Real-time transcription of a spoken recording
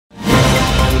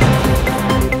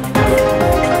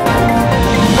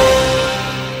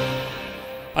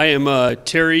I am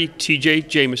Terry J.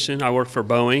 Jamison. I work for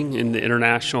Boeing in the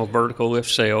International Vertical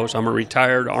Lift Sales. I'm a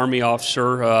retired Army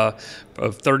officer of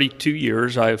 32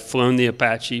 years. I've flown the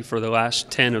Apache for the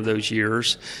last 10 of those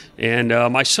years. And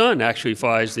my son actually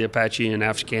flies the Apache in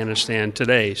Afghanistan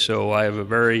today, so I have a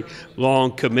very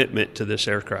long commitment to this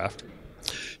aircraft.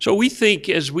 So we think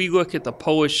as we look at the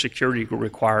Polish security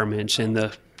requirements and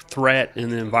the threat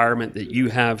and the environment that you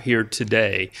have here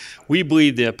today, we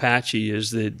believe the Apache is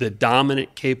the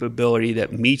dominant capability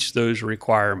that meets those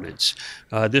requirements.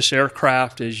 This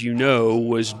aircraft, as you know,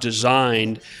 was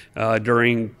designed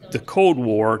during the Cold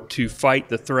War to fight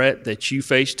the threat that you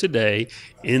face today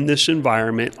in this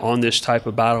environment on this type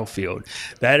of battlefield.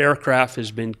 That aircraft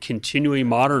has been continually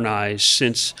modernized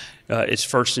since its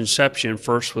first inception,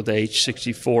 first with the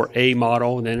H-64A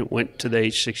model, and then it went to the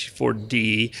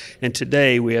H-64D, and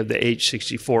today we have the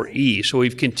H-64E. So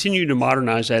we've continued to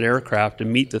modernize that aircraft to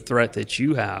meet the threat that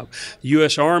you have. The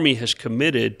U.S. Army has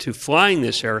committed to flying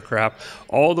this aircraft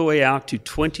all the way out to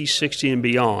 2060 and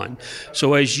beyond.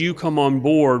 So as you come on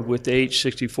board with the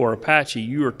H-64 Apache,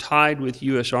 you are tied with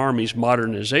U.S. Army's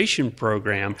modernization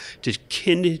program to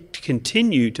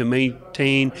continue to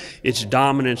maintain its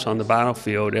dominance on the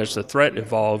battlefield. As the threat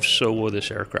evolves, so will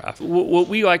this aircraft. What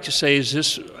we like to say is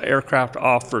this aircraft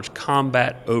offers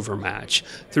combat overmatch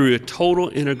through a total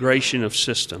integration of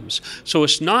systems. So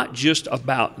it's not just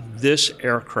about this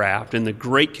aircraft and the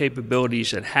great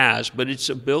capabilities it has, but its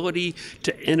ability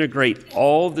to integrate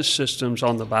all of the systems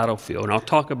on the battlefield. And I'll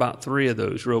talk about three of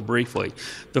those real briefly.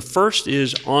 The first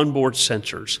is onboard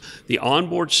sensors. The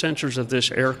onboard sensors of this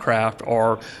aircraft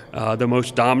are the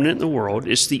most dominant in the world.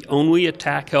 It's the only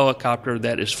attack helicopter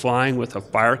that is flying with a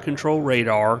fire control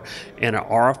radar and an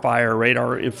RFI, or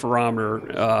radar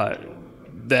interferometer,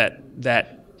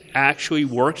 that actually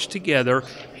works together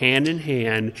hand in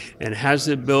hand and has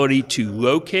the ability to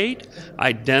locate,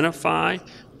 identify,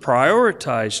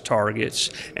 prioritize targets,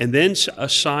 and then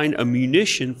assign a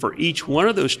munition for each one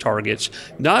of those targets,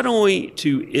 not only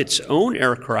to its own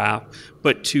aircraft,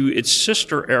 but to its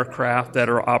sister aircraft that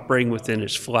are operating within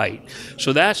its flight.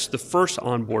 So that's the first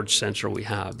onboard sensor we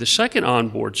have. The second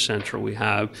onboard sensor we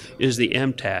have is the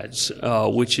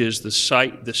MTADS, which is the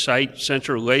sight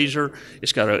sensor laser.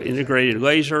 It's got an integrated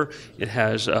laser. It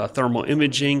has thermal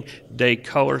imaging, day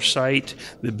color sight,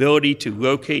 the ability to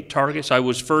locate targets. I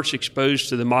was first exposed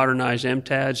to the modernized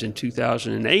MTADS in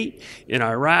 2008 in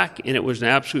Iraq, and it was an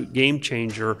absolute game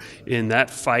changer in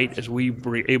that fight as we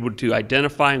were able to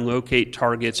identify and locate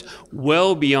targets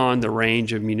well beyond the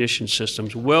range of munition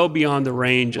systems, well beyond the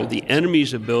range of the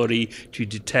enemy's ability to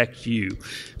detect you.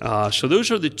 So those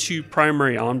are the two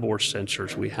primary onboard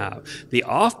sensors we have. The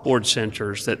offboard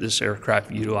sensors that this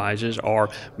aircraft utilizes are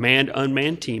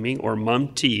manned-unmanned teaming, or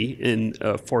MUM-T,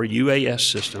 for UAS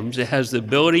systems. It has the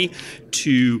ability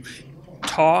to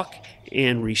talk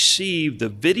and receive the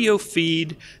video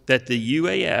feed that the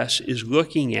UAS is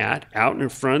looking at out in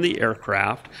front of the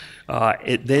aircraft.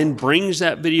 It then brings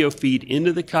that video feed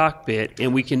into the cockpit,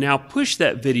 and we can now push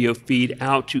that video feed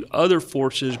out to other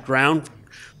forces, ground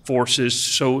forces,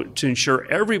 so to ensure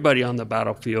everybody on the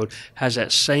battlefield has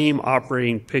that same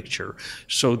operating picture.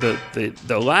 So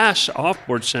the last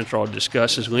offboard sensor I'll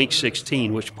discuss is Link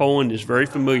 16, which Poland is very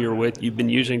familiar with. You've been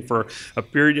using for a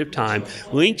period of time.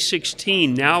 Link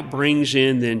 16 now brings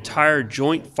in the entire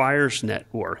joint fires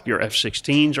network. Your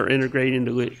F-16s are integrated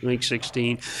into Link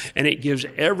 16, and it gives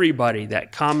everybody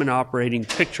that common operating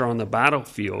picture on the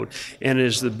battlefield, and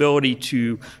is the ability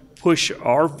to push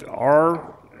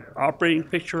our operating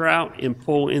picture out and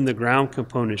pull in the ground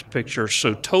components picture.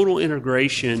 So total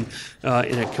integration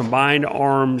in a combined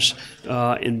arms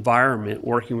environment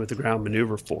working with the ground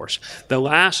maneuver force. The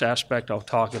last aspect I'll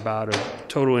talk about of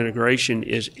total integration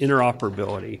is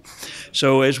interoperability.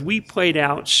 So as we played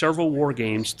out several war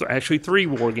games, actually 3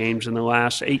 war games in the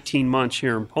last 18 months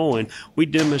here in Poland, we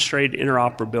demonstrated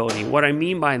interoperability. What I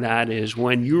mean by that is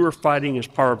when you are fighting as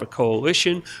part of a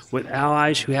coalition with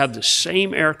allies who have the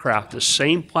same aircraft, the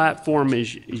same platform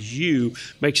as you,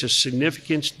 makes a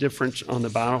significant difference on the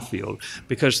battlefield,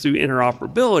 because through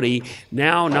interoperability,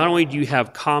 now not only do you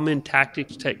have common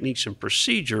tactics, techniques, and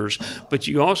procedures, but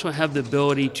you also have the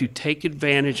ability to take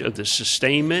advantage of the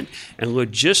sustainment and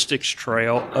logistics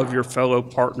trail of your fellow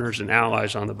partners and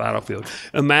allies on the battlefield.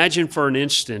 Imagine for an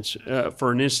instant,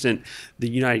 the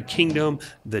United Kingdom,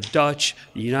 the Dutch,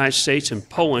 the United States, and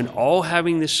Poland all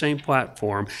having the same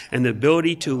platform, and the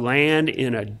ability to land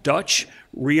in a Dutch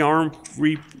rearm,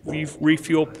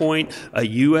 refuel point, a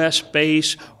U.S.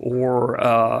 base, or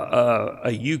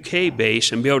a U.K.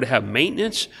 base, and be able to have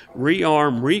maintenance,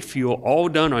 rearm, refuel, all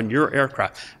done on your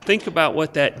aircraft. Think about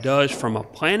what that does from a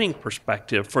planning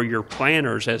perspective for your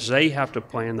planners as they have to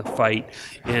plan the fight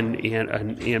and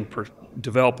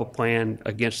develop a plan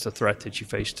against the threat that you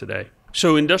face today.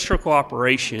 So industrial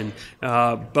cooperation,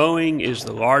 Boeing is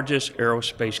the largest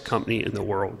aerospace company in the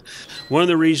world. One of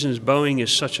the reasons Boeing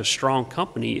is such a strong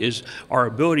company is our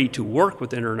ability to work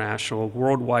with international,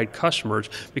 worldwide customers,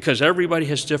 because everybody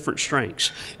has different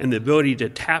strengths, and the ability to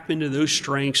tap into those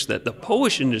strengths that the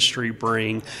Polish industry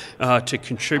bring to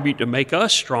contribute to make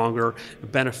us stronger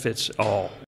benefits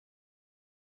all.